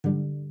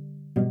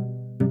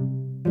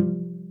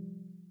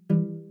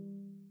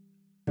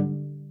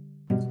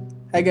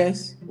Hi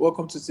guys,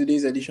 welcome to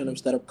today's edition of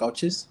Startup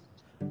Couches.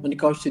 On the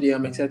couch today,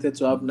 I'm excited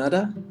to have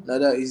Nada.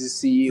 Nada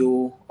is the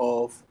CEO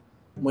of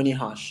Money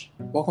Hash.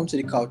 Welcome to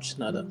the couch,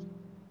 Nada.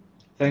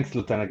 Thanks,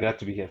 Lieutenant. Glad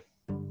to be here.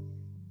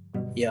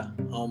 Yeah,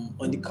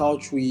 on the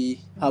couch we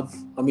have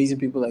amazing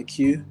people like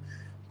you.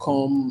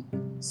 Come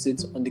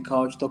sit on the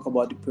couch, talk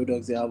about the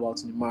products they have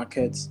out in the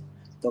market,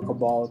 talk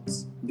about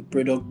the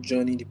product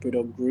journey, the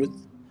product growth,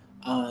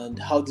 and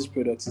how this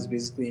product is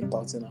basically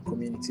impacting our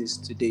communities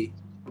today.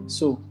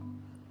 So,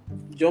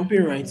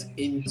 jumping right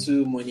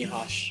into Money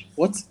Hash.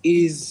 What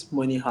is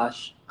Money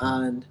Hash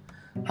and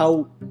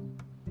how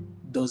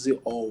does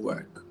it all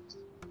work?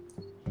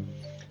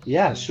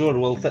 Yeah, sure.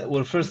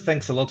 Well, first,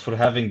 thanks a lot for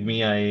having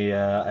me. I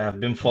have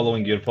been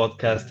following your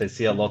podcast. I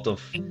see a lot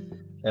of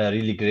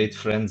really great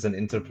friends and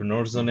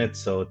entrepreneurs on it,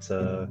 so it's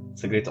a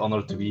great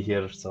honor to be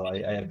here. So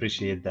I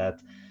appreciate that.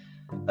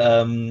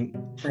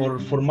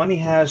 For Money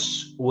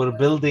Hash, we're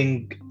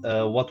building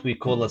what we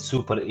call a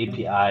super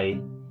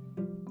API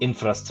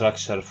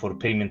infrastructure for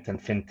payment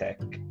and fintech.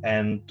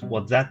 And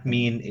what that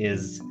means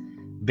is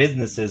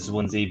businesses,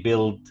 when they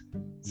build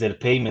their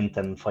payment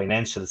and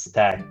financial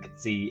stack,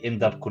 they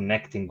end up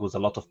connecting with a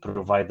lot of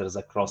providers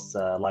across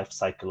the life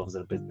cycle of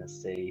their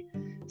business. They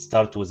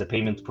start with a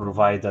payment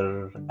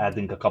provider,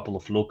 adding a couple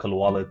of local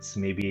wallets,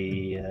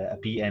 maybe a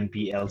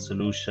PNPL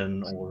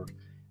solution or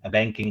a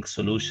banking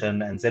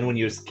solution. And then when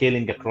you're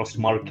scaling across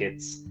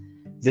markets,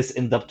 this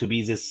end up to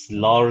be this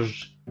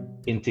large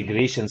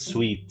integration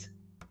suite,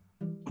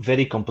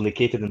 very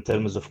complicated in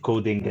terms of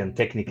coding and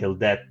technical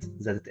debt,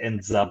 that it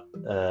ends up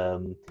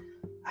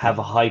have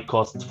a high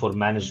cost for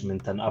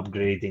management and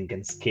upgrading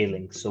and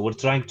scaling. So we're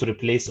trying to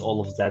replace all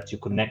of that. You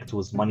connect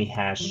with Money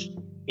Hash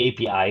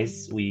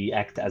APIs. We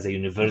act as a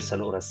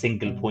universal or a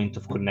single point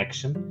of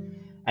connection.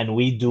 And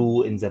we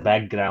do in the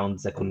background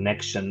the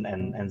connection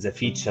and the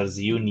features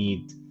you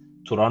need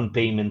to run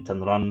payment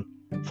and run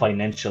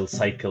financial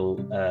cycle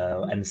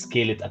and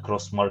scale it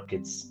across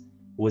markets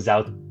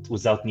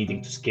without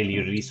needing to scale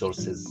your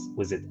resources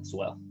with it as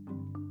well.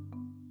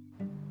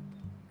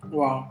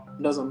 Wow,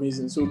 that's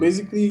amazing. So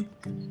basically,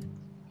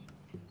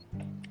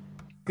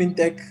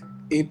 fintech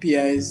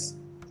APIs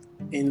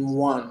in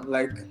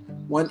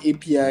one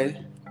API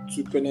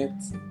to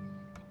connect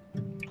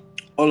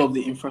all of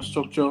the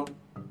infrastructure,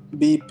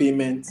 be it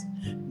payment,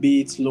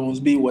 be it loans,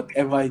 be it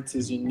whatever it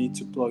is you need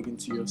to plug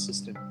into your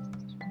system.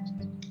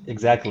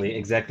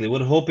 Exactly.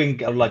 We're hoping,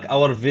 like,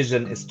 our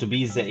vision is to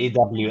be the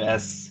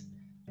AWS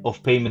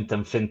of payment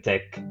and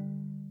fintech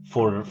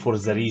for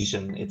the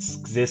region. It's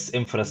this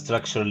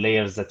infrastructure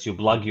layers that you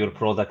plug your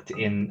product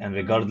in, and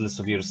regardless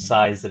of your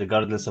size,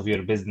 regardless of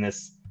your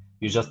business,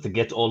 you just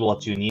get all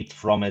what you need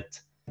from it,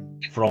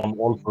 from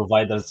all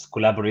providers,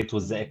 collaborate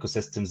with the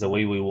ecosystems the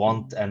way we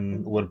want,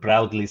 and we're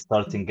proudly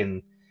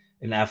starting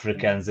in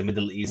Africa and the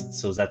Middle East.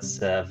 So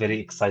that's a very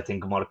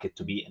exciting market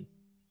to be in.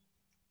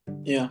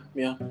 Yeah.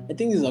 I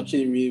think this is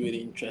actually really,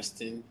 really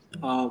interesting.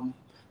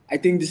 I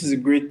think this is a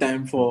great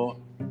time for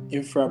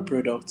infra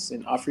products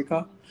in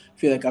Africa. I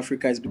feel like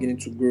Africa is beginning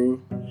to grow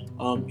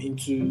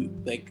into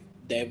like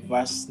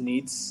diverse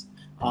needs,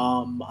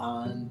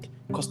 and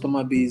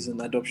customer base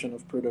and adoption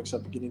of products are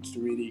beginning to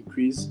really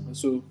increase. And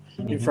so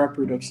Mhm. infra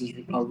products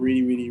are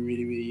really, really,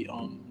 really, really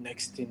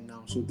next thing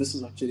now. So this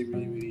is actually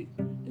really, really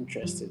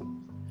interesting.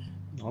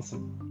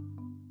 Awesome.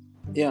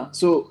 Yeah.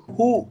 So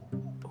who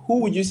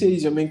would you say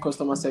is your main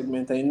customer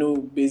segment? I know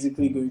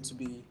basically going to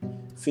be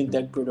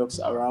fintech products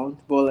around,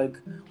 but like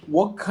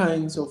what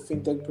kinds of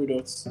fintech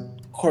products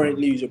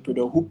currently use your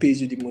product? Who pays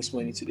you the most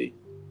money today?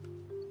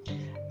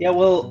 Yeah,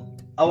 well,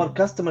 our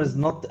customer is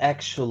not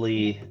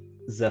actually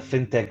the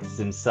fintechs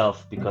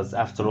themselves, because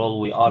after all,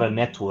 we are a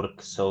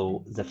network.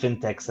 So the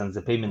fintechs and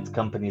the payment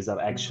companies are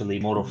actually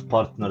more of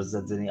partners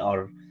than they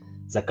are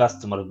the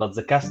customer. But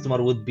the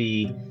customer would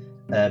be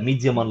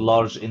medium and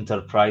large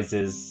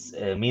enterprises,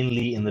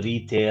 mainly in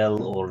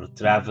retail or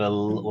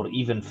travel or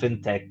even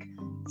fintech,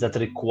 that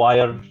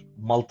require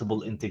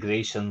multiple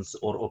integrations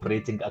or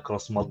operating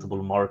across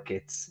multiple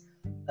markets,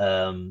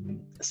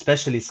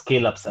 especially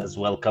scale ups as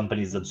well,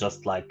 companies that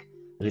just like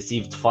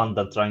received fund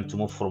and trying to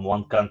move from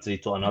one country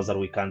to another.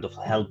 We kind of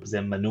help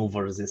them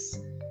maneuver this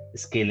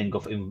scaling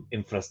of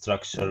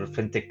infrastructure.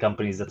 Fintech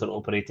companies that are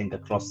operating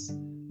across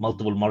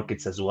multiple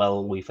markets as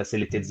well, we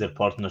facilitate their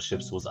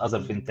partnerships with other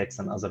fintechs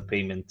and other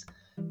payment,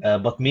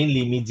 but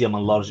mainly medium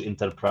and large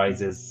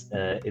enterprises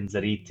in the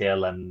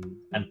retail and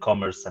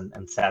commerce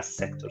and SaaS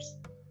sectors.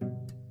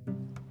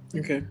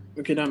 Okay,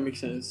 that makes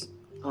sense.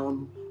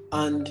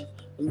 And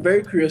I'm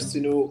very curious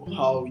to know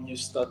how you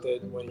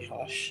started Money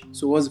Hash.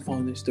 So what's the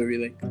founding story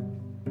like?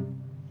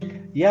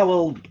 Yeah,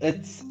 well,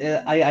 it's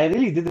I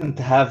really didn't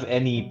have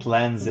any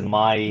plans in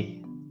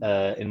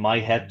my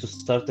head to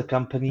start a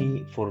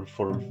company for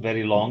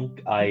very long.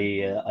 I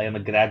am a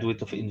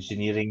graduate of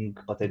engineering,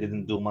 but I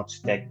didn't do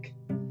much tech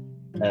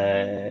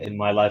in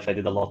my life. I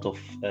did a lot of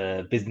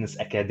business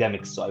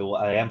academics. So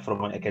I am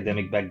from an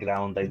academic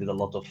background. I did a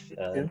lot of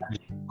Yeah.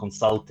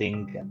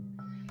 consulting. And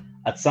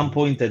at some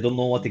point, I don't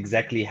know what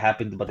exactly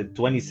happened, but in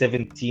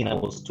 2017, I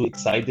was too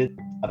excited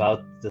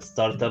about the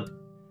startup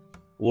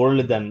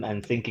world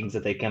and thinking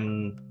that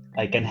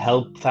I can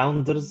help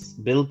founders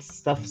build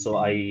stuff. So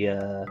I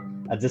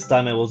at this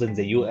time I was in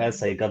the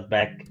US. I got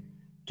back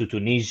to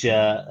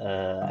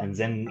Tunisia and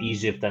then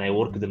Egypt, and I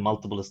worked in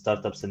multiple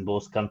startups in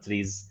both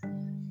countries.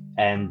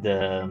 And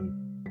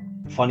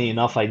funny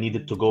enough, I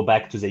needed to go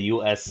back to the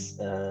US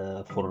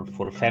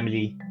for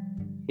family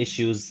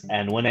issues.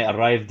 And when I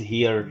arrived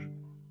here,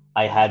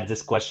 I had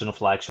this question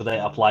of like, should I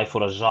apply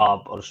for a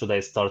job or should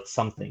I start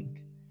something?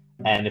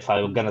 And if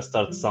I'm gonna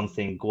start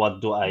something,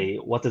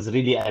 what is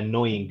really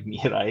annoying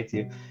me, right?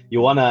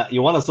 You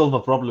wanna solve a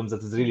problem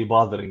that is really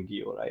bothering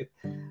you, right?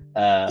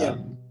 Yeah.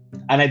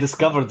 And I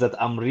discovered that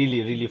I'm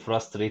really, really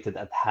frustrated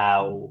at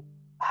how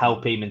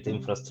payment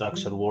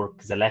infrastructure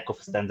works, the lack of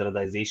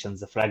standardization,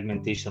 the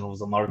fragmentation of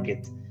the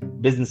market.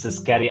 Businesses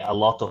carry a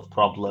lot of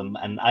problem,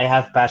 and I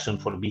have passion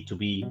for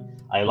B2B.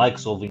 I like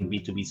solving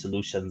B2B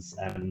solutions,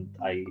 and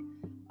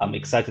I'm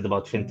excited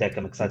about fintech.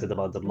 I'm excited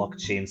about the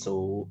blockchain.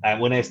 So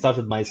when I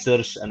started my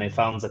search and I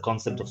found the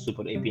concept of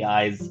super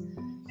APIs,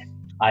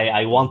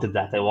 I wanted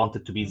that. I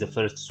wanted to be the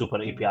first super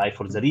API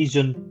for the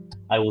region.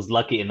 I was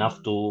lucky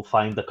enough to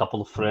find a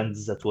couple of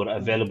friends that were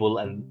available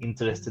and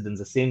interested in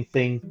the same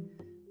thing.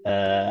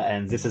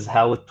 And this is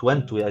how it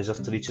went. I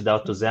just reached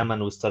out to them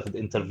and we started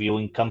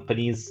interviewing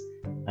companies.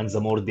 And the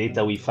more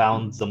data we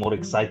found, the more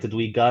excited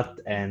we got.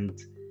 And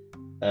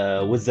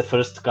with the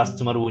first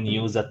customer, we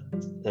knew that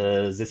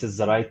this is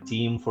the right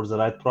team for the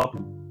right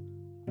problem.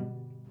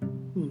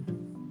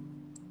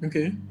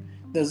 Okay,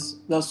 that's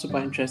super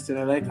interesting.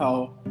 I like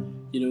how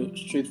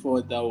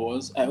straightforward that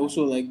was. I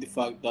also like the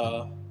fact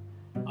that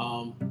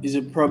it's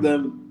a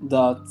problem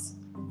that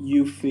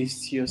you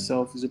faced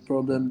yourself. It's a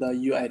problem that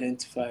you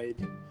identified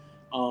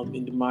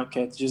in the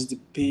market, just the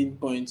pain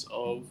points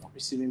of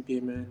receiving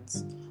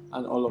payments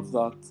and all of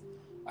that,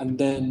 and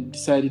then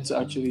decided to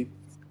actually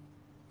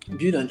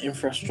build an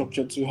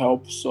infrastructure to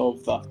help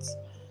solve that.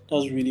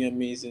 That's really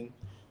amazing.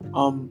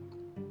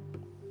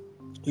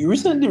 You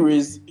recently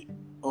raised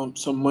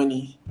some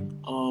money,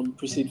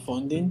 pre-seed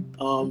funding.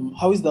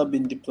 How is that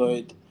being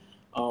deployed,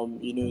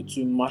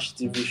 to match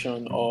the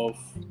vision of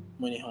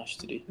MoneyHash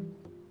today?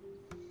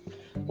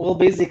 Well,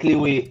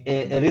 basically,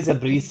 it is a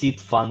pre-seed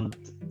fund,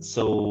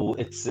 so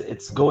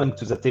it's going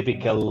to the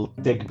typical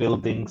tech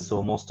building.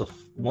 So most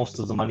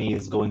of the money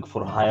is going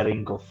for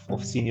hiring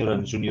of senior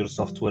and junior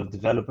software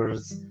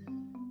developers.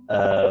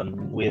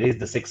 We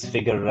raised a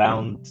 6-figure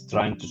round,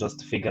 trying to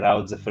just figure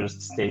out the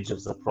first stage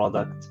of the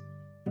product.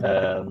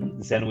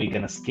 Then we're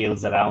gonna scale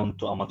the round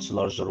to a much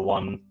larger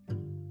one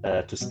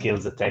to scale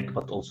the tech,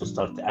 but also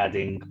start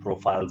adding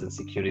profiles in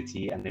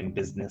security and in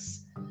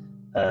business.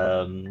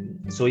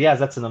 So yeah,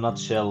 that's in a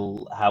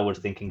nutshell how we're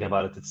thinking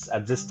about it. It's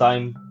at this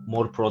time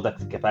more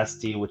product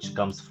capacity, which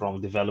comes from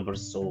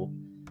developers. So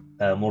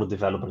more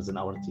developers in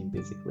our team,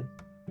 basically.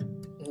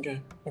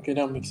 Okay,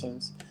 that makes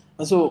sense.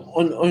 And so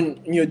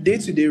on your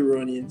day-to-day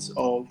runnings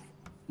of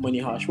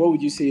MoneyHash, what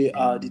would you say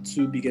are the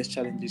two biggest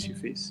challenges you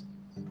face?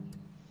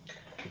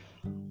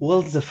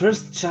 Well, the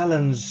first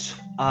challenge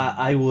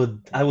I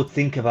would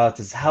think about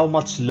is how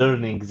much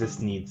learning this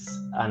needs.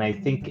 And I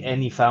think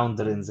any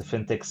founder in the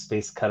fintech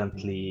space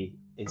currently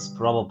is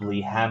probably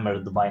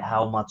hammered by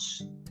how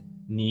much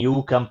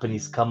new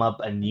companies come up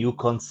and new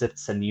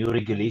concepts and new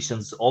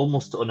regulations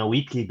almost on a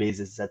weekly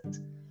basis, that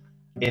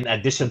in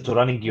addition to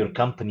running your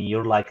company,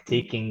 you're like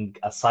taking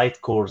a side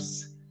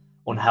course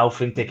on how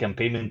fintech and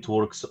payment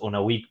works on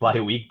a week by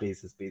week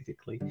basis,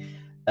 basically.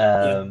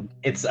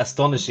 It's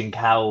astonishing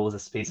how the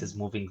space is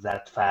moving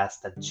that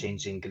fast and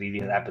changing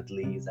really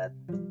rapidly that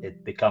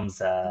it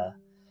becomes a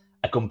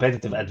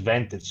competitive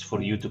advantage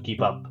for you to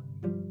keep up,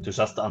 to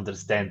just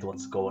understand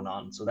what's going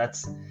on. So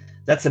that's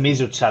a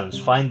major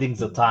challenge. Finding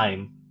the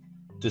time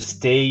to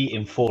stay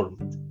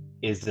informed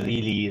is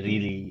really,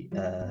 really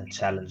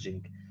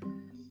challenging.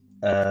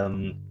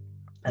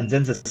 And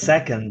then the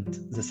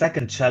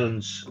second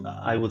challenge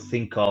I would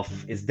think of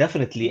is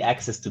definitely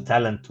access to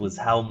talent, with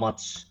how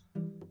much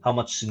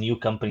new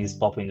companies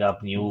popping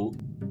up, new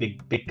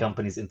big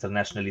companies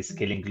internationally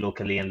scaling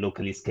locally and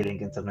locally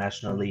scaling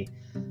internationally.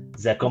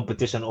 The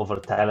competition over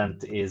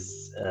talent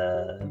is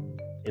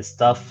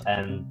tough,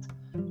 and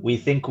we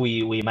think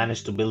we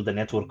managed to build a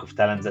network of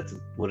talent that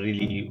will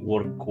really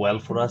work well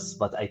for us.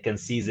 But I can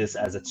see this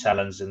as a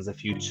challenge in the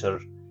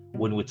future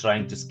when we're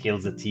trying to scale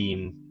the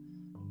team.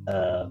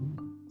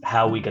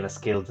 How we're going to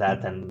scale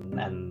that,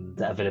 and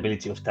the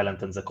availability of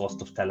talent and the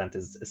cost of talent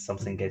is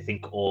something I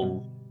think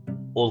all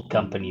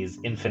companies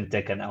in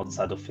fintech and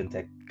outside of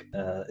fintech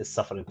is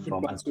suffering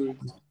from.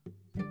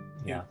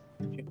 Yeah.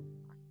 Okay.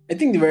 I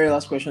think the very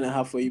last question I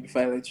have for you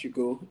before I let you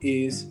go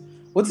is,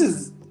 what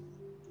is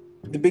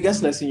the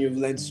biggest lesson you've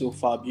learned so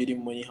far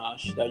building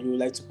MoneyHash that you would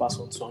like to pass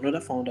on to another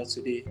founder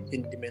today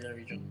in the MENA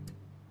region?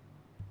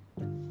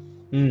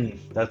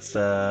 That's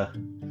a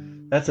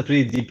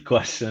pretty deep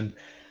question.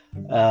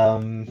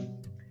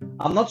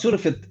 I'm not sure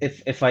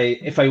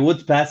if I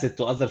would pass it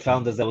to other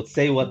founders. I would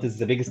say what is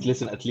the biggest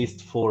lesson, at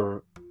least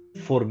for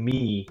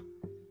me,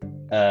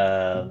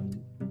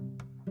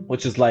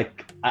 which is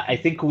like I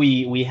think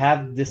we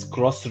have this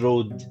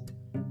crossroad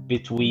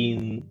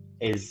between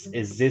is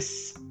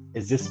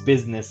this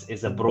business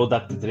is a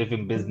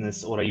product-driven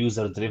business or a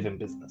user-driven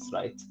business,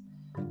 right?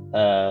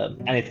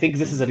 And I think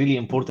this is a really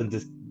important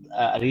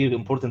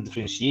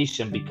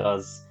differentiation,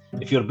 because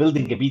if you're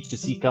building a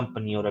B2C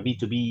company or a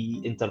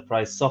B2B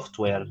enterprise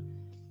software,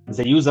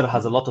 the user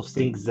has a lot of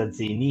things that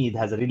they need,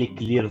 has a really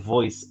clear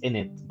voice in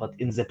it. But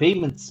in the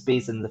payment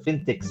space, in the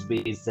fintech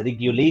space, the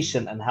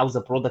regulation and how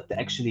the product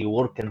actually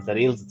work and the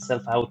rails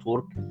itself, how it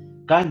work,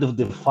 kind of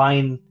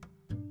define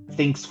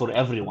things for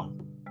everyone.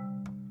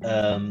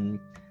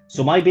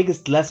 So my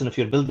biggest lesson, if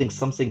you're building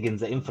something in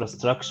the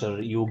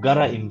infrastructure, you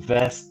gotta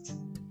invest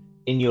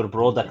in your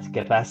product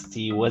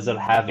capacity, whether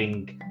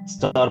having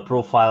star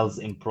profiles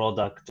in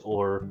product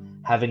or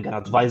having an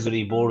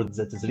advisory board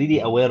that is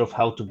really aware of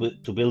how to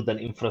build an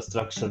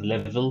infrastructure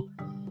level,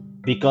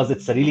 because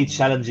it's a really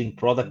challenging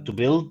product to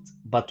build.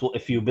 But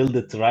if you build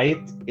it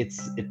right,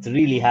 it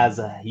really has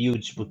a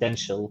huge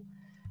potential.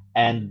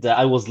 And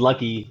I was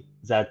lucky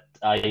that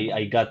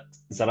I got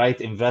the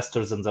right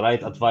investors and the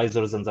right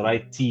advisors and the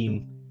right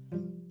team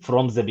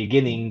from the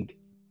beginning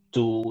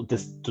to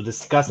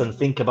discuss and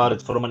think about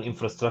it from an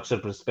infrastructure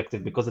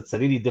perspective, because it's a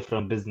really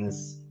different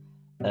business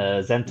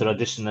than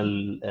traditional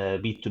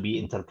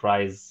B2B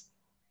enterprise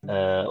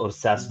or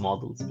SaaS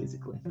models,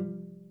 basically.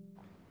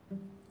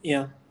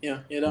 Yeah,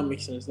 that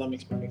makes sense. That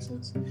makes perfect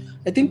sense.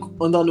 I think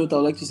on that note, I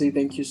would like to say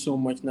thank you so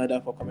much, Nada,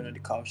 for coming on the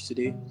couch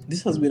today.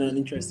 This has been an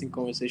interesting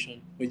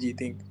conversation. What do you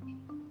think?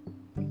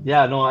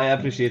 Yeah, no, I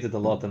appreciate it a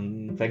lot,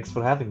 and thanks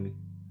for having me.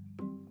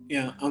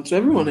 Yeah, and to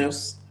everyone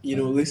else,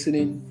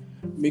 listening,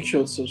 make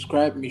sure to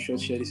subscribe, make sure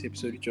to share this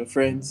episode with your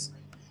friends.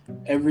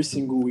 Every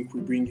single week we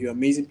bring you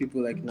amazing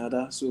people like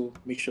Nada, so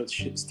make sure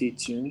to stay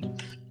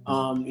tuned.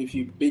 If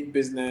you big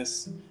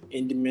business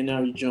in the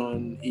MENA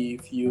region,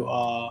 if you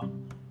are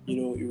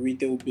a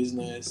retail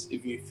business,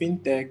 if you're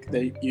fintech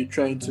that you're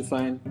trying to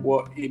find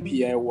what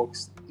API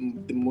works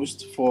the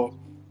most for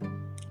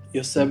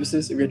your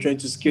services, if you're trying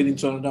to scale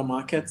into another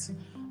market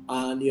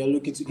and you're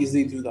looking to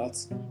easily do that,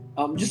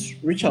 just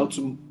reach out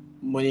to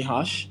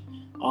MoneyHash.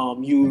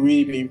 You will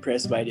really be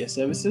impressed by their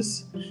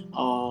services,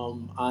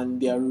 and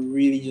they are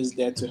really just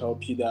there to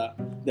help you.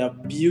 They're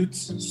built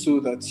so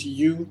that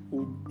you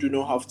do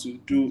not have to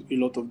do a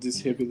lot of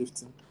this heavy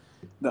lifting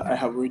that I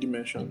have already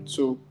mentioned.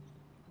 So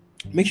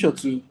make sure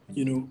to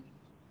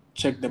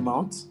check them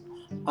out,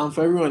 and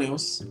for everyone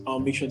else,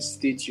 make sure to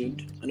stay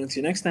tuned, and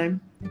until next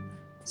time,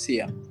 see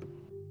ya.